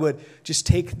that God would just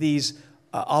take these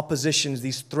oppositions,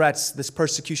 these threats, this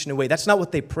persecution away. That's not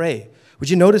what they pray. Would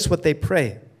you notice what they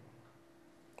pray?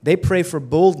 They pray for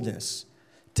boldness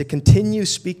to continue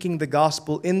speaking the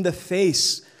gospel in the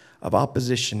face of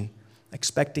opposition,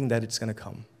 expecting that it's going to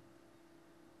come.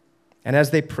 And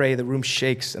as they pray, the room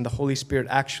shakes, and the Holy Spirit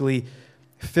actually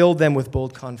filled them with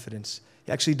bold confidence.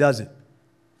 He actually does it.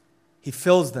 He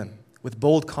fills them with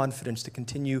bold confidence to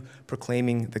continue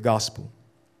proclaiming the gospel.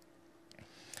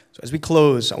 So as we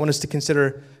close, I want us to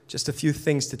consider just a few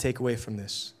things to take away from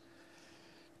this.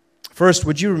 First,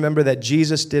 would you remember that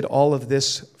Jesus did all of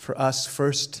this for us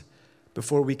first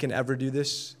before we can ever do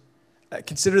this?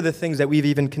 Consider the things that we've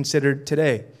even considered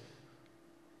today.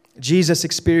 Jesus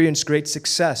experienced great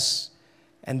success,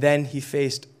 and then he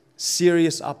faced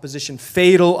serious opposition,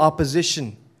 fatal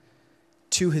opposition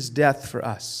to his death for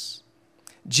us.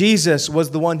 Jesus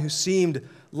was the one who seemed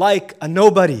like a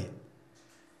nobody,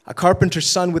 a carpenter's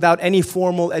son without any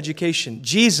formal education.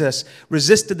 Jesus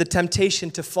resisted the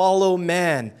temptation to follow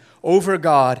man over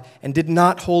God and did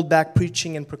not hold back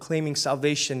preaching and proclaiming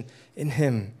salvation in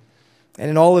him. And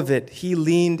in all of it, he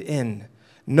leaned in,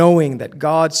 knowing that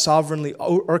God sovereignly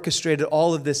orchestrated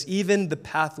all of this, even the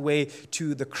pathway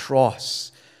to the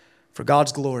cross, for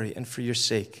God's glory and for your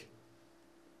sake.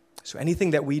 So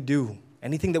anything that we do,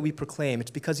 anything that we proclaim,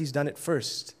 it's because he's done it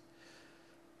first.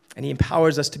 And he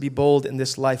empowers us to be bold in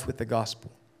this life with the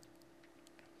gospel.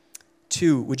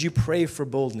 2, would you pray for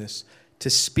boldness to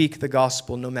speak the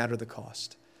gospel no matter the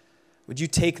cost? Would you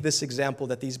take this example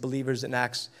that these believers in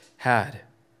Acts had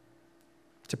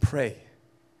to pray?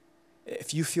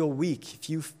 If you feel weak, if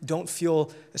you don't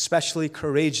feel especially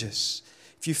courageous,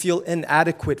 if you feel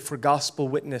inadequate for gospel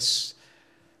witness,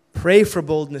 pray for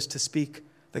boldness to speak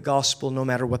the gospel no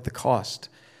matter what the cost.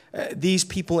 These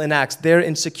people in Acts, their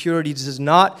insecurity did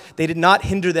not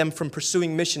hinder them from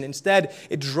pursuing mission. Instead,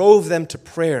 it drove them to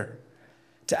prayer,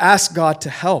 to ask God to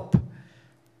help.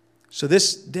 So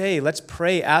this day, let's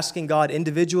pray, asking God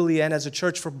individually and as a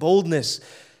church for boldness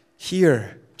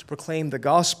here to proclaim the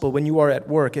gospel when you are at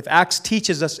work. If Acts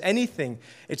teaches us anything,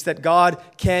 it's that God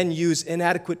can use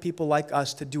inadequate people like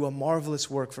us to do a marvelous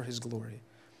work for his glory.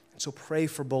 And so pray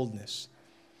for boldness.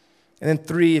 And then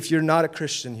 3, if you're not a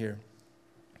Christian here,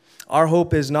 our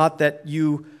hope is not that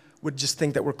you would just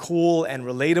think that we're cool and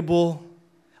relatable.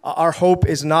 Our hope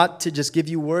is not to just give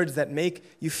you words that make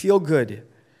you feel good.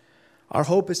 Our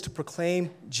hope is to proclaim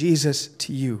Jesus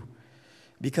to you,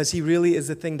 because he really is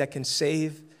the thing that can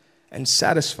save and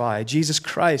satisfy. Jesus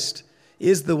Christ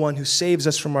is the one who saves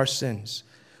us from our sins,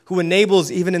 who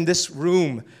enables, even in this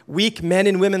room, weak men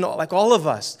and women like all of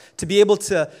us to be able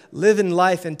to live in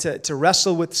life and to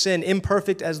wrestle with sin,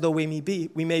 imperfect as though we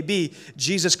may be.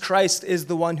 Jesus Christ is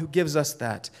the one who gives us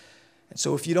that. And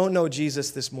so if you don't know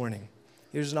Jesus this morning,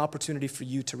 here's an opportunity for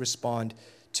you to respond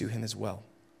to him as well.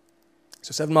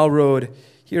 So 7 Mile Road,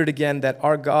 hear it again, that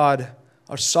our God,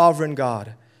 our sovereign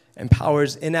God,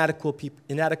 empowers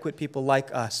inadequate people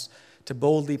like us to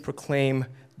boldly proclaim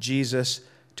Jesus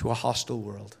to a hostile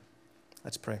world.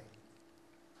 Let's pray.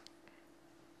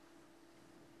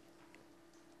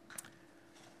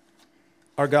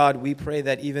 Our God, we pray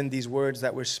that even these words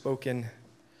that were spoken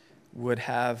would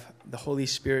have the Holy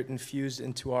Spirit infused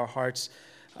into our hearts,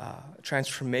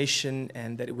 transformation,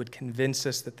 and that it would convince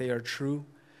us that they are true.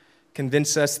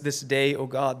 Convince us this day, O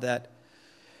God, that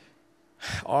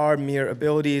our mere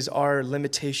abilities, our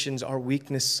limitations, our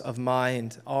weakness of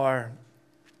mind, our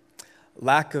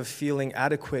lack of feeling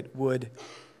adequate would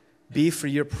be for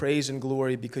your praise and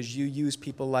glory, because you use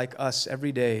people like us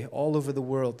every day, all over the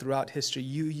world, throughout history.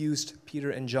 You used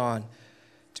Peter and John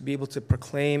to be able to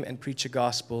proclaim and preach a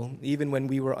gospel, even when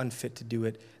we were unfit to do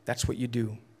it. That's what you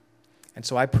do. And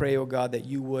so I pray, O God, that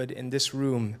you would, in this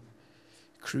room,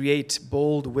 create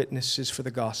bold witnesses for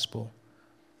the gospel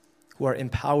who are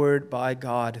empowered by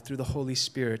God through the Holy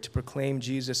Spirit to proclaim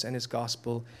Jesus and his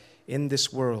gospel in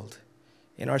this world,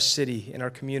 in our city, in our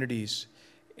communities,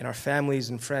 in our families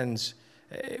and friends,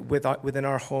 within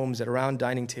our homes, at around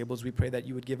dining tables. We pray that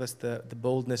you would give us the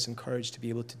boldness and courage to be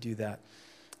able to do that.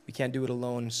 We can't do it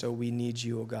alone, so we need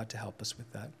you, O God, to help us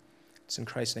with that. It's in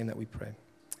Christ's name that we pray.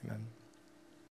 Amen.